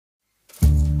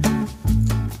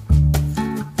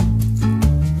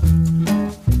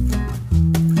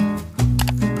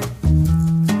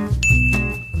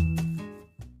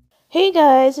Hey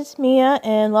guys, it's Mia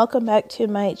and welcome back to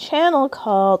my channel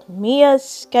called Mia's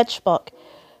Sketchbook.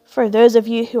 For those of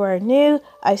you who are new,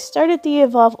 I started the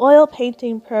Evolve oil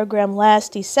painting program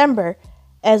last December.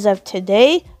 As of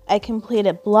today, I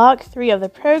completed block 3 of the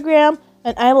program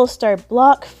and I will start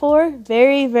block 4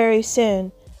 very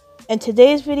soon. In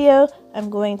today's video, I'm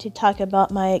going to talk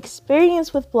about my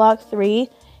experience with block 3,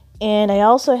 and I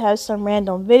also have some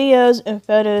random videos and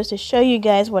photos to show you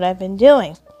guys what I've been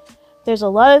doing. There's a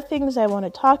lot of things I want to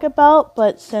talk about,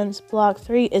 but since block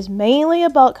 3 is mainly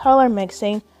about color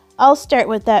mixing, I'll start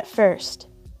with that first.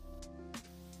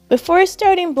 Before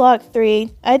starting block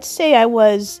 3, I'd say I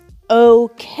was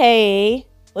okay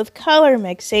with color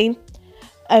mixing.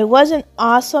 I wasn't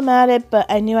awesome at it, but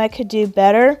I knew I could do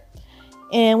better.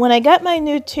 And when I got my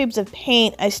new tubes of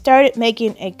paint, I started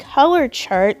making a color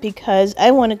chart because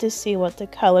I wanted to see what the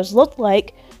colors looked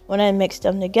like when I mixed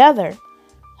them together.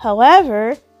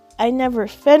 However, I never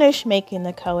finished making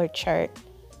the color chart.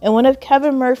 In one of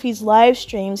Kevin Murphy's live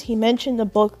streams, he mentioned a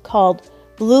book called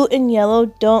Blue and Yellow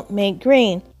Don't Make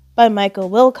Green by Michael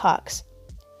Wilcox.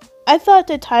 I thought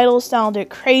the title sounded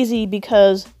crazy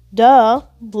because, duh,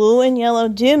 blue and yellow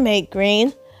do make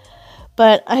green.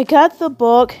 But I got the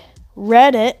book,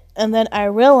 read it, and then I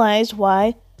realized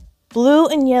why blue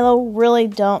and yellow really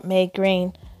don't make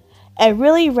green. I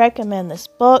really recommend this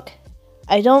book.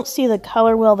 I don't see the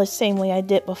color wheel the same way I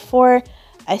did before.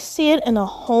 I see it in a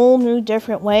whole new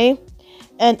different way.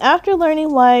 And after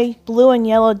learning why blue and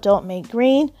yellow don't make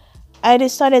green, I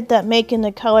decided that making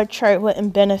the color chart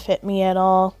wouldn't benefit me at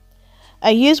all. I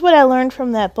used what I learned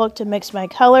from that book to mix my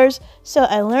colors, so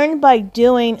I learned by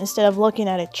doing instead of looking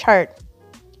at a chart.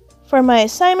 For my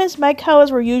assignments, my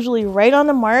colors were usually right on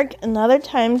the mark, and other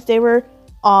times they were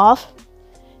off.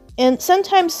 And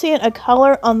sometimes seeing a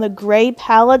color on the gray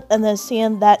palette and then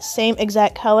seeing that same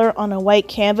exact color on a white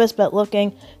canvas but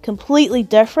looking completely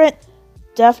different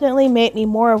definitely made me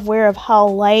more aware of how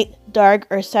light, dark,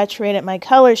 or saturated my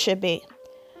colors should be.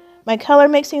 My color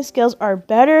mixing skills are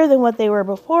better than what they were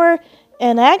before,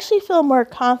 and I actually feel more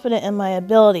confident in my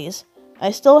abilities.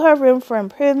 I still have room for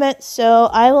improvement, so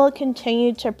I will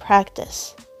continue to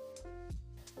practice.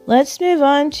 Let's move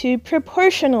on to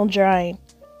proportional drawing.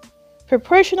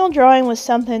 Proportional drawing was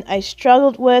something I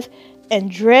struggled with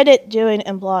and dreaded doing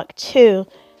in block 2.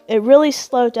 It really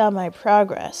slowed down my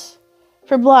progress.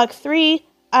 For block 3,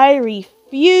 I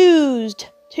refused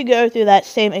to go through that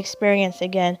same experience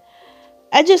again.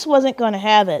 I just wasn't going to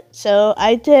have it, so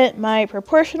I did my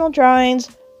proportional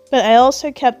drawings, but I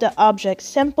also kept the object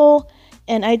simple,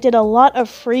 and I did a lot of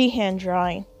freehand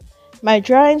drawing. My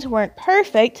drawings weren't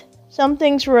perfect, some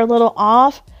things were a little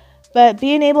off, but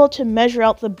being able to measure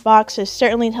out the boxes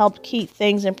certainly helped keep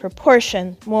things in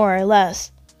proportion, more or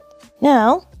less.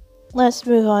 Now, let's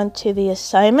move on to the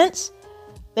assignments.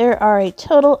 There are a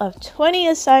total of 20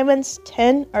 assignments,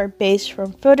 10 are based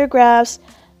from photographs,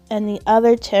 and the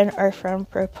other 10 are from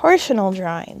proportional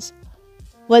drawings.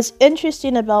 What's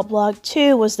interesting about block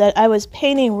 2 was that I was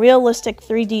painting realistic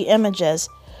 3D images,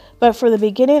 but for the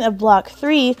beginning of block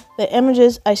 3, the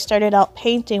images I started out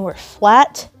painting were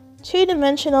flat,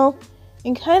 two-dimensional,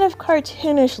 and kind of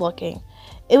cartoonish looking.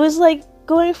 It was like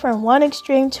going from one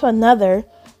extreme to another,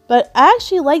 but I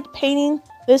actually liked painting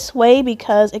this way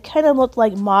because it kind of looked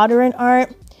like modern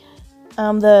art.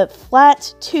 The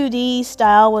flat 2D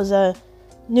style was a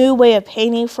new way of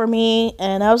painting for me,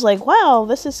 and I was like, wow,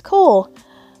 this is cool.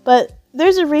 But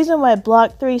there's a reason why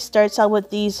block 3 starts out with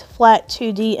these flat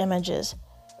 2D images.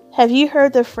 Have you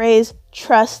heard the phrase,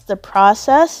 trust the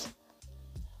process?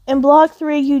 In block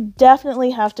 3, you definitely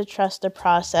have to trust the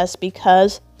process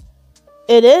because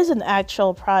it is an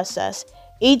actual process.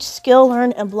 Each skill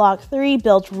learned in block 3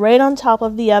 builds right on top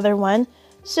of the other one.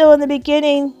 So in the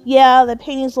beginning, yeah, the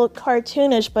paintings look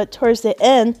cartoonish, but towards the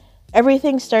end,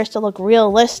 everything starts to look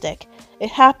realistic. It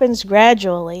happens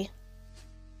gradually.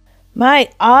 My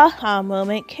aha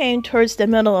moment came towards the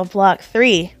middle of block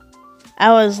 3.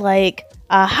 I was like,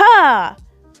 aha!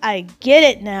 I get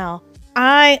it now.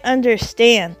 I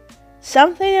understand.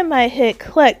 Something in my head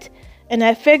clicked, and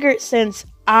I figured since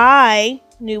I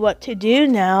knew what to do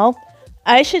now,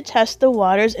 I should test the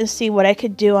waters and see what I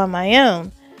could do on my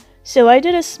own. So I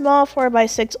did a small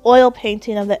 4x6 oil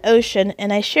painting of the ocean,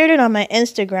 and I shared it on my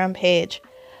Instagram page.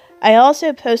 I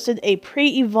also posted a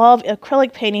pre-evolved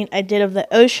acrylic painting I did of the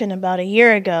ocean about a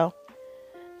year ago.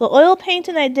 The oil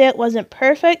painting I did wasn't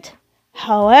perfect.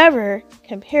 However,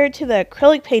 compared to the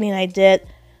acrylic painting I did,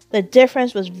 the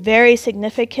difference was very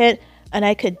significant, and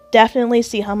I could definitely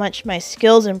see how much my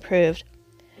skills improved.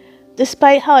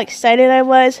 Despite how excited I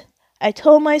was, I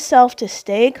told myself to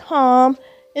stay calm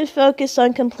and focus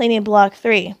on completing block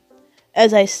 3.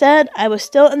 As I said, I was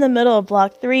still in the middle of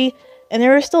Block 3, and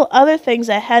there were still other things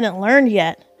I hadn't learned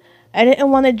yet. I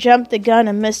didn't want to jump the gun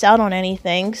and miss out on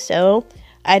anything, so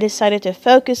I decided to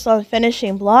focus on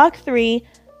finishing Block 3,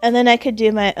 and then I could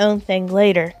do my own thing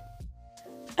later.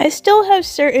 I still have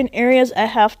certain areas I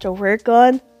have to work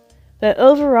on, but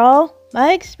overall,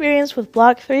 my experience with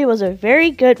Block 3 was a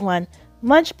very good one,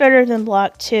 much better than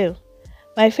Block 2.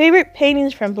 My favorite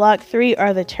paintings from Block 3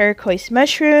 are the turquoise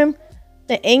mushroom,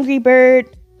 the angry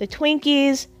bird, the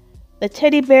Twinkies, the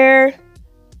teddy bear,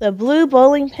 the blue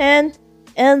bowling pin,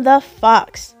 and the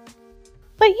fox.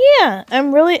 But yeah,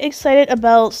 I'm really excited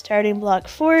about starting Block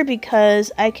 4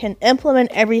 because I can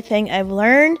implement everything I've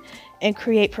learned and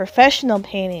create professional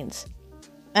paintings.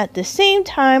 At the same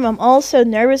time, I'm also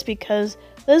nervous because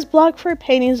those Block 4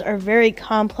 paintings are very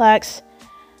complex.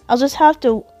 I'll just have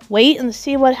to wait and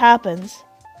see what happens.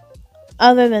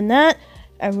 Other than that,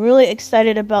 I'm really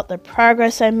excited about the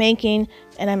progress I'm making,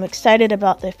 and I'm excited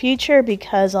about the future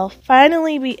because I'll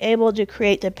finally be able to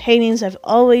create the paintings I've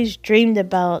always dreamed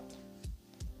about.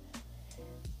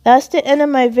 That's the end of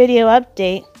my video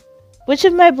update. Which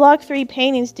of my Block 3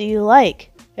 paintings do you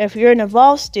like? If you're an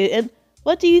Evolve student,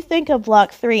 what do you think of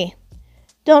Block 3?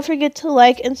 Don't forget to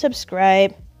like and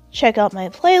subscribe. Check out my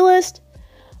playlist.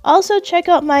 Also check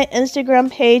out my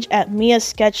Instagram page at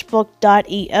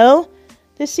miasketchbook.eo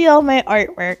to see all my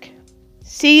artwork.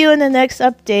 See you in the next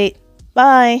update.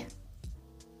 Bye!